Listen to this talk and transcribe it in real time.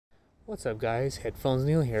What's up guys, Headphones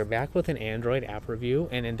Neil here, back with an Android app review,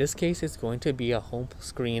 and in this case it's going to be a home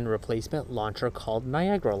screen replacement launcher called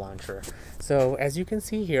Niagara Launcher. So as you can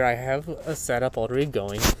see here, I have a setup already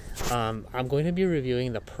going. I'm going to be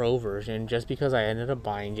reviewing the Pro version just because I ended up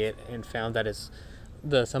buying it and found that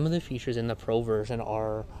some of the features in the Pro version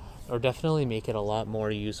are definitely make it a lot more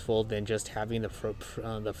useful than just having the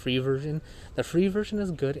free version. The free version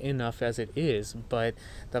is good enough as it is, but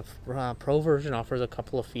the Pro version offers a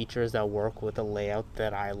couple of features that work with the layout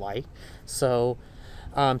that I like. So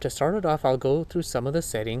to start it off, I'll go through some of the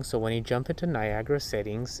settings. So when you jump into Niagara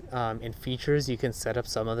settings, in features, you can set up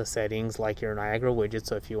some of the settings like your Niagara widget.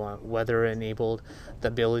 So if you want weather enabled, the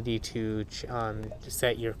ability to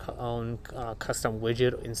set your own custom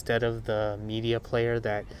widget instead of the media player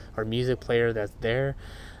or music player that's there.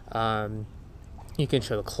 You can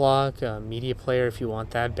show the clock, media player if you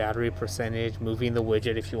want that, battery percentage, moving the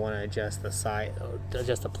widget if you want to adjust the size or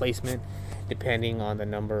adjust the placement depending on the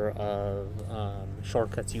number of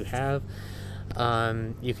shortcuts you have.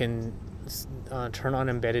 You can turn on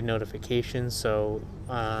embedded notifications, so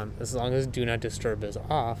as long as do not disturb is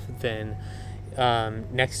off, then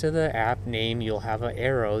next to the app name you'll have an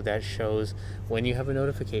arrow that shows when you have a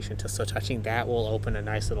notification. So touching that will open a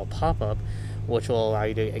nice little pop-up which will allow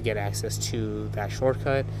you to get access to that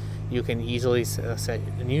shortcut. You can easily set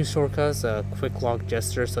new shortcuts, a quick lock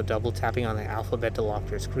gesture, so double tapping on the alphabet to lock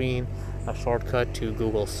your screen, a shortcut to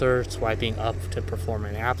Google search, swiping up to perform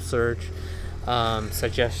an app search,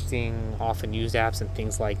 suggesting often used apps and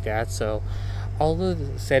things like that. So all the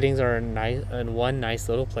settings are in one nice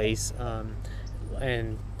little place.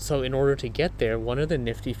 And so in order to get there, one of the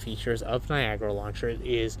nifty features of Niagara Launcher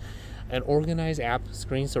is an organized app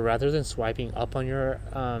screen. So rather than swiping up on your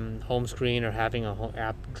home screen or having a home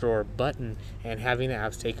app drawer button and having the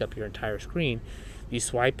apps take up your entire screen, you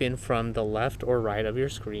swipe in from the left or right of your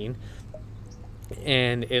screen,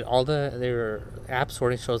 and their app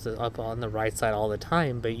sorting shows it up on the right side all the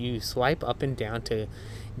time, but you swipe up and down to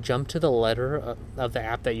jump to the letter of the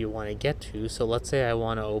app that you want to get to. So let's say I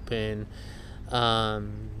want to open InShot,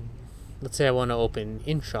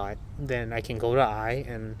 then I can go to I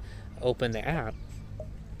and open the app.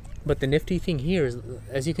 But the nifty thing here is,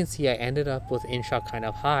 as you can see, I ended up with InShot kind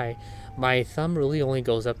of high. My thumb really only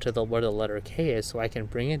goes up to where the letter K is, so I can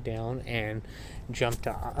bring it down and jump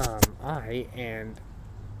to I and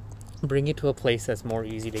bring it to a place that's more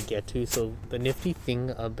easy to get to. So the nifty thing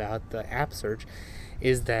about the app search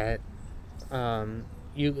is that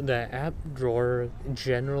the app drawer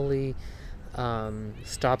generally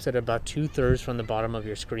stops at about 2/3 from the bottom of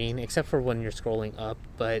your screen, except for when you're scrolling up,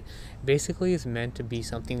 but basically it's meant to be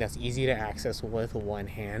something that's easy to access with one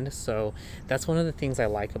hand. So that's one of the things I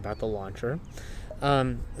like about the launcher.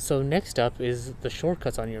 So next up is the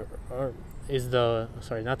shortcuts on your,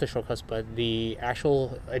 not the shortcuts, but the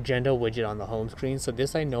actual agenda widget on the home screen. So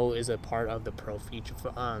this I know is a part of the pro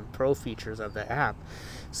features of the app.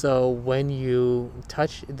 So when you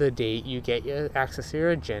touch the date, you get access to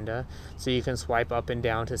your agenda, so you can swipe up and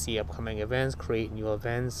down to see upcoming events, create new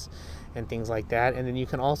events, and things like that. And then you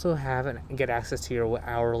can also get access to your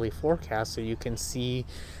hourly forecast, so you can see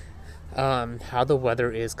how the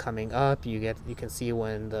weather is coming up. You can see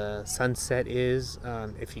when the sunset is.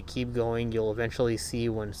 If you keep going, you'll eventually see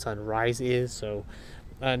when sunrise is. So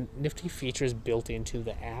nifty features built into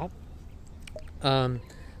the app.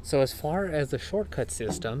 So as far as the shortcut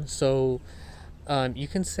system, you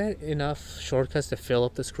can set enough shortcuts to fill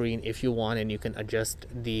up the screen if you want, and you can adjust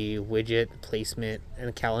the widget placement and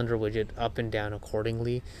the calendar widget up and down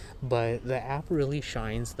accordingly. But the app really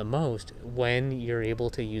shines the most when you're able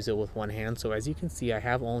to use it with one hand. So as you can see, I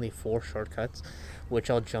have only 4 shortcuts, which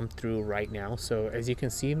I'll jump through right now. So as you can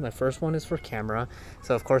see, my first one is for camera.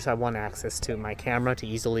 So of course I want access to my camera to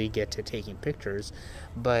easily get to taking pictures.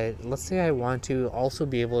 But let's say I want to also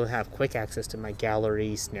be able to have quick access to my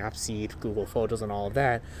gallery, Snapseed, Google Photos, and all of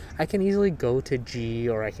that. I can easily go to G,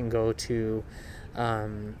 or I can go to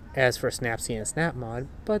as for Snapseed and SnapMod,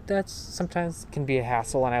 but that's sometimes can be a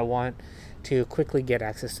hassle, and I want to quickly get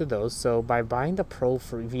access to those. So by buying the Pro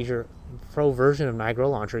version of Niagara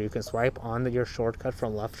Launcher, you can swipe on your shortcut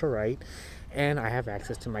from left to right, and I have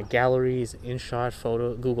access to my galleries, InShot,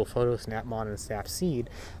 Google Photos, SnapMod, and Snapseed.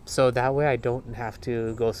 So that way I don't have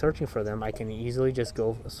to go searching for them. I can easily just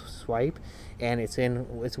go swipe, and it's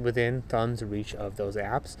within thumb's reach of those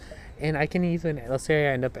apps. And I can even, let's say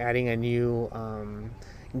I end up adding a new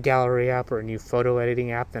gallery app or a new photo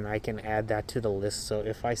editing app, then I can add that to the list, so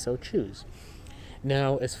if I so choose.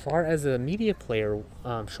 Now, as far as the media player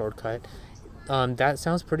shortcut, That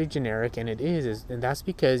sounds pretty generic, and and that's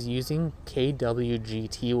because using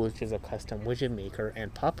KWGT, which is a custom widget maker,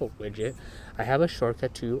 and pop-up widget, I have a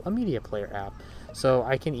shortcut to a media player app. So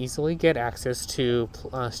I can easily get access to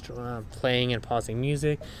playing and pausing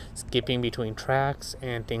music, skipping between tracks,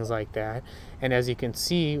 and things like that. And as you can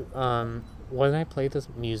see, when I play this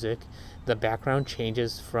music, the background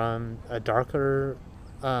changes from a darker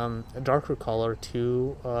color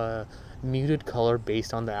to a muted color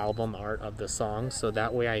based on the album art of the song, so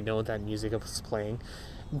that way I know that music is playing.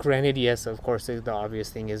 Granted, yes, of course, the obvious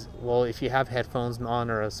thing is, well, if you have headphones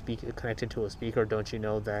on or a speaker connected to a speaker, don't you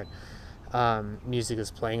know that music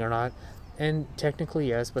is playing or not? And technically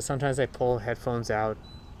yes, but sometimes I pull headphones out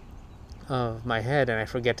of my head and I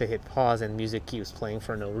forget to hit pause and music keeps playing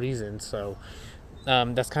for no reason. So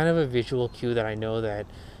that's kind of a visual cue that I know that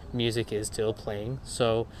music is still playing.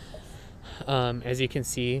 So as you can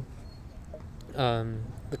see,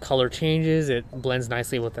 the color changes, it blends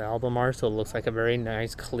nicely with the album art, so it looks like a very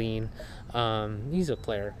nice clean music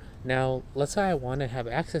player. Now let's say I want to have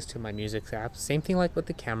access to my music apps, same thing like with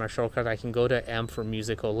the camera shortcut. I can go to M for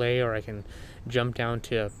Music Olay, or I can jump down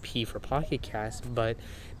to P for Pocket Cast, but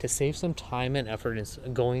to save some time and effort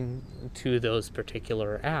in going to those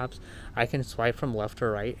particular apps, I can swipe from left to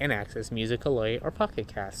right and access Music Olay or Pocket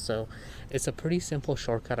Cast. So it's a pretty simple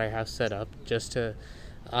shortcut I have set up just to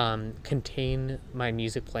contain my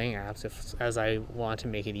music playing apps as I want to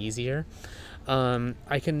make it easier.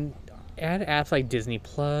 I can add apps like Disney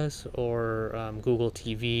Plus or Google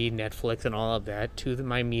TV, Netflix, and all of that to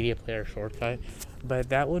my media player shortcut, but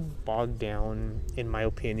that would bog down, in my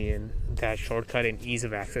opinion, that shortcut and ease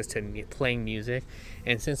of access to playing music.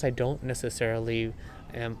 And since I don't necessarily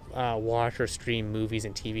watch or stream movies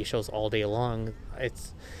and TV shows all day long,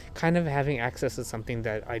 it's kind of having access to something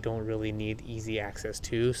that I don't really need easy access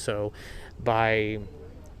to. So by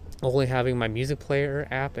only having my music player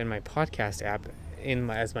app and my podcast app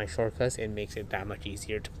as my shortcuts, it makes it that much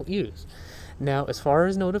easier to use. Now, as far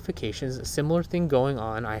as notifications, a similar thing going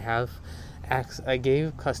on. I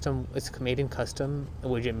gave it's made in custom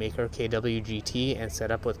widget maker KWGT and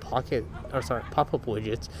set up with pop-up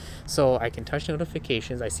widgets, so I can touch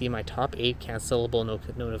notifications. I see my top 8 cancelable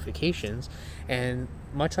notifications, and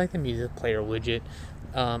much like the music player widget,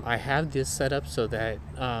 I have this set up so that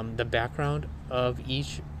the background of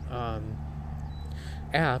each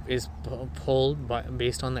app is pulled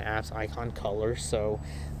based on the app's icon color. So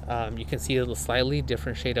you can see a slightly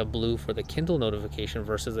different shade of blue for the Kindle notification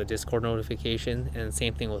versus a Discord notification, and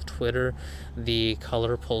same thing with Twitter. The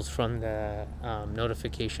color pulls from the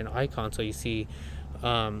notification icon, so you see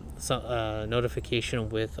notification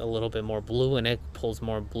with a little bit more blue in it pulls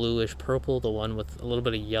more bluish purple. The one with a little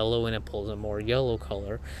bit of yellow in it pulls a more yellow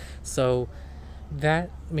color. So that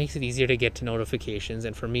makes it easier to get to notifications.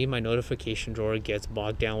 And for me, my notification drawer gets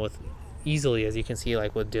bogged down with easily, as you can see,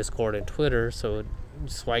 like with Discord and Twitter. So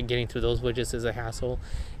getting through those widgets is a hassle.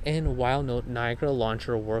 And while Niagara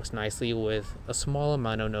Launcher works nicely with a small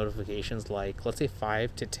amount of notifications, like let's say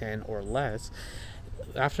 5 to 10 or less,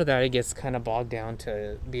 after that it gets kind of bogged down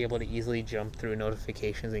to be able to easily jump through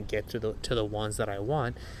notifications and get to the ones that I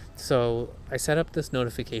want. So I set up this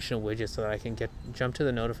notification widget so that I can jump to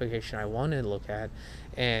the notification I want to look at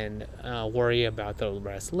and worry about the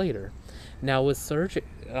rest later. Now with search,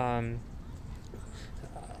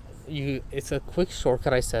 it's a quick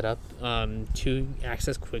shortcut I set up to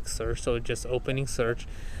access quick search. So just opening search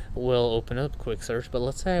will open up quick search, but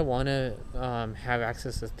let's say I want to have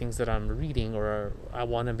access to things that I'm reading, or I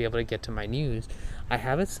want to be able to get to my news. I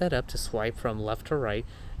have it set up to swipe from left to right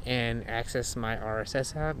and access my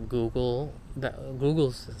RSS app, Google's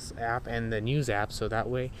app, and the news app, so that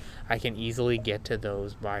way I can easily get to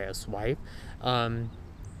those by a swipe.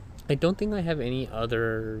 I don't think I have any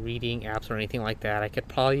other reading apps or anything like that. I could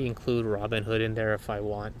probably include Robinhood in there if I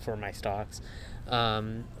want for my stocks.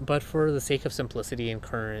 But for the sake of simplicity and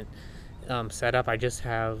current setup, I just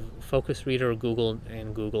have Focus Reader, Google,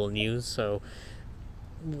 and Google News. So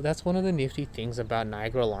that's one of the nifty things about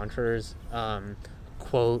Niagara Launcher's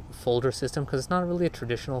quote folder system, because it's not really a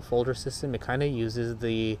traditional folder system. It kind of uses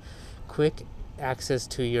the quick access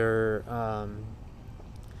to your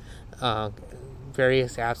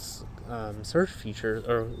various apps search features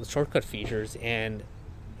or shortcut features, and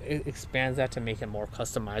it expands that to make it more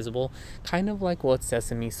customizable, kind of like what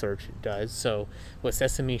Sesame Search does. So with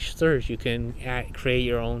Sesame Search, you can create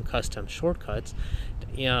your own custom shortcuts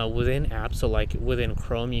within apps. So like within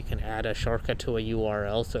Chrome, you can add a shortcut to a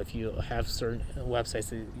URL. So if you have certain websites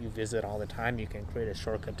that you visit all the time, you can create a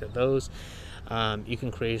shortcut to those. You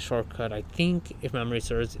can create a shortcut, I think, if memory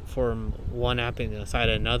serves, from one app inside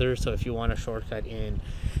another. So if you want a shortcut in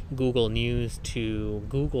Google News to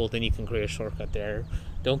Google, then you can create a shortcut there.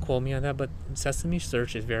 Don't quote me on that, but Sesame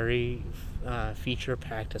Search is very feature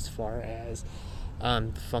packed as far as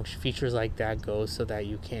function features like that goes, so that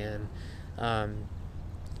you can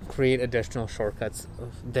create additional shortcuts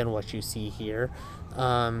than what you see here.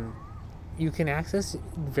 You can access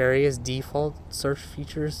various default search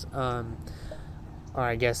features. Or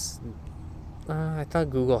I guess I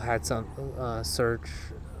thought Google had some search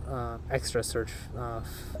extra search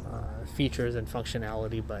features and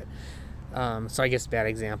functionality, but so I guess bad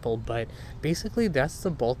example. But basically that's the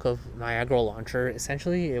bulk of Niagara Launcher.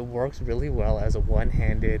 Essentially it works really well as a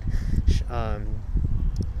one-handed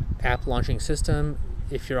app launching system.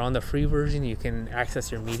 If you're on the free version, you can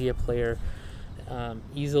access your media player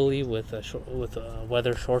easily with a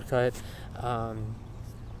weather shortcut.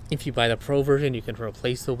 If you buy the Pro version, you can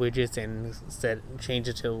replace the widgets and change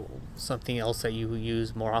it to something else that you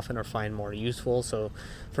use more often or find more useful. So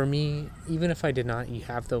for me, even if I did not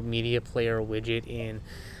have the media player widget in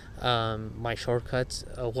my shortcuts,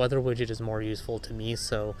 a weather widget is more useful to me.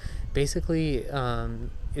 So basically,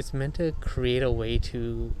 it's meant to create a way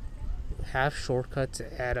to have shortcuts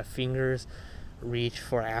at a finger's reach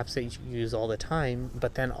for apps that you use all the time,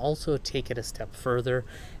 but then also take it a step further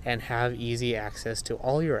and have easy access to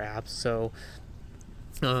all your apps. So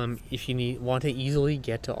if you want to easily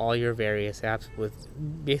get to all your various apps, with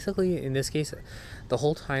basically in this case the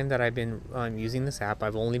whole time that I've been using this app,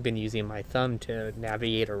 I've only been using my thumb to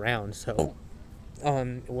navigate around. So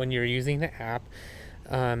when you're using the app,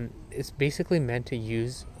 it's basically meant to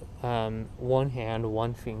use one hand,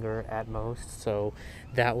 one finger at most, so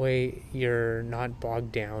that way you're not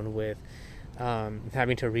bogged down with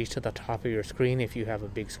having to reach to the top of your screen if you have a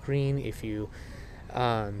big screen. If you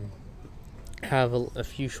have a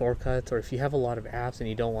few shortcuts, or if you have a lot of apps and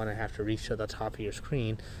you don't want to have to reach to the top of your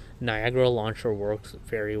screen, Niagara Launcher works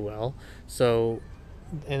very well. So,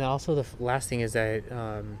 and also the last thing is that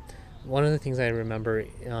one of the things I remember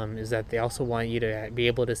is that they also want you to be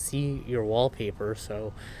able to see your wallpaper.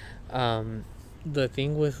 So the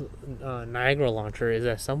thing with Niagara Launcher is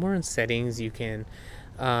that somewhere in settings you can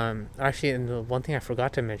actually, and the one thing I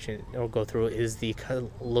forgot to mention or go through is the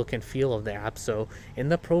look and feel of the app. So in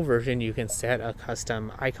the Pro version, you can set a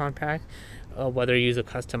custom icon pack, whether you use a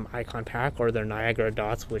custom icon pack or their Niagara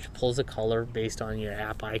dots, which pulls a color based on your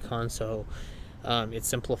app icon. So it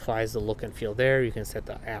simplifies the look and feel there. You can set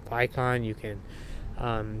the app icon. You can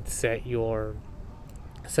set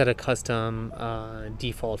a custom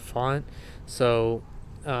default font. So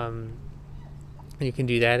you can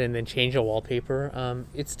do that, and then change a wallpaper.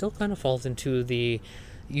 It still kind of falls into the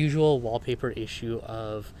usual wallpaper issue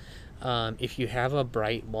of if you have a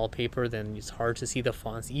bright wallpaper, then it's hard to see the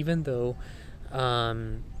fonts, even though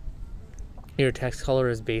your text color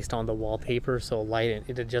is based on the wallpaper, so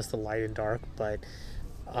it adjusts the light and dark. But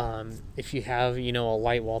if you have a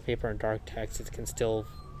light wallpaper and dark text, it can still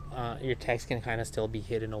your text can kind of still be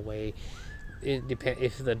hidden away. It depends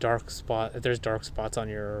if there's dark spots on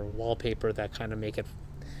your wallpaper that kind of make it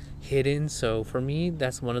hidden. So for me,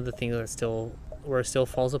 that's one of the things that where it still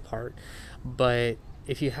falls apart. But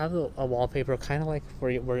if you have a wallpaper kind of like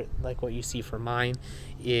like what you see for mine,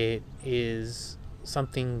 it is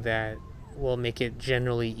something that will make it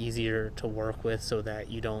generally easier to work with, so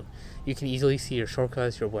that you can easily see your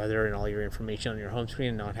shortcuts, your weather, and all your information on your home screen,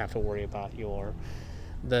 and not have to worry about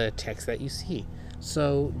the text that you see.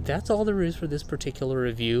 So that's all there is for this particular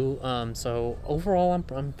review. So overall, I'm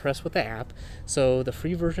impressed with the app. So the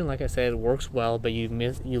free version, like I said, works well, but you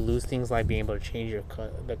lose things like being able to change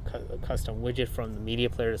the custom widget from the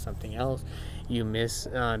media player to something else. You miss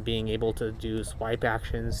being able to do swipe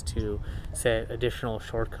actions to set additional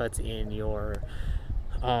shortcuts in your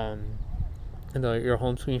home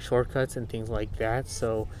screen shortcuts and things like that.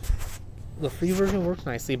 So the free version works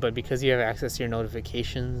nicely, but because you have access to your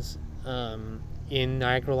notifications in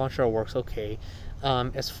Niagara Launcher, it works okay.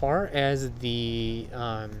 As far as the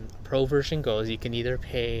Pro version goes, you can either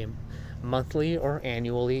pay monthly or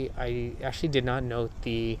annually. I actually did not note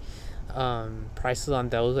the prices on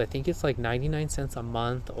those. I think it's like 99 cents a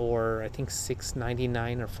month, or I think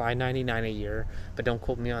 $6.99 or $5.99 a year, but don't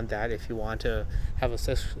quote me on that. If you want to have a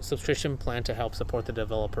subscription plan to help support the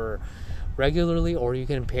developer regularly, or you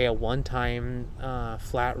can pay a one-time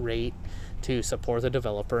flat rate to support the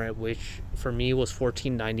developer, which for me was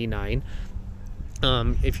 $14.99.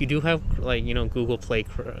 If you do have, like, Google Play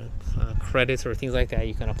credits or things like that,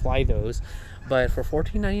 you can apply those. But for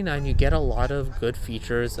 $14.99, you get a lot of good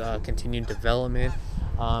features, continued development,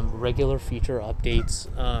 regular feature updates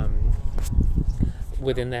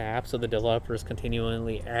within the app. So the developers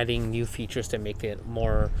continually adding new features to make it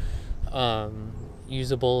more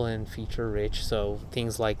usable and feature rich. So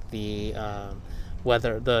things like the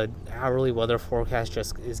hourly weather forecast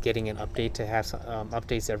just is getting an update to have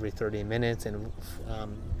updates every 30 minutes, and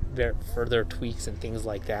further tweaks and things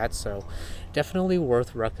like that. So definitely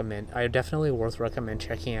worth recommend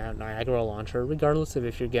checking out Niagara Launcher, regardless of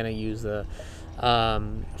if you're going to use the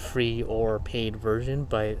free or paid version.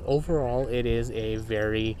 But overall, it is a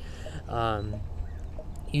very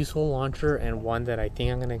useful launcher, and one that I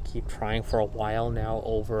think I'm going to keep trying for a while now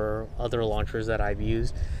over other launchers that I've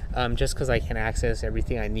used, just because I can access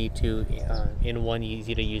everything I need to in one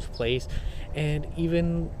easy to use place. And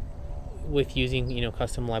even with using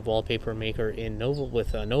custom live wallpaper maker in Nova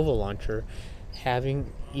with a Nova launcher,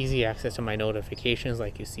 having easy access to my notifications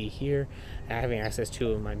like you see here, having access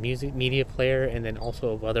to my music media player, and then also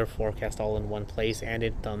a weather forecast all in one place and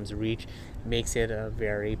in thumb's reach, makes it a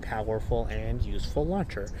very powerful and useful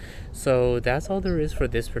launcher. So that's all there is for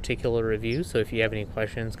this particular review. So if you have any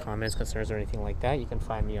questions, comments, concerns, or anything like that, you can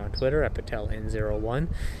find me on Twitter at PatelN01.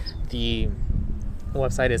 The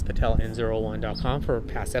website is pateln01.com for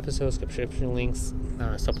past episodes, subscription links,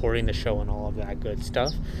 supporting the show, and all of that good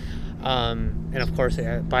stuff. And of course,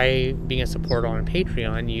 by being a supporter on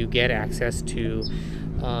Patreon, you get access to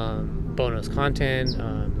bonus content,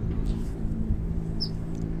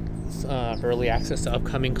 early access to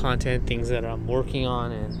upcoming content, things that I'm working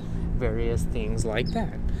on, and various things like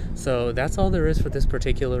that. So that's all there is for this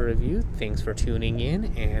particular review. Thanks for tuning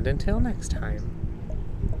in, and until next time.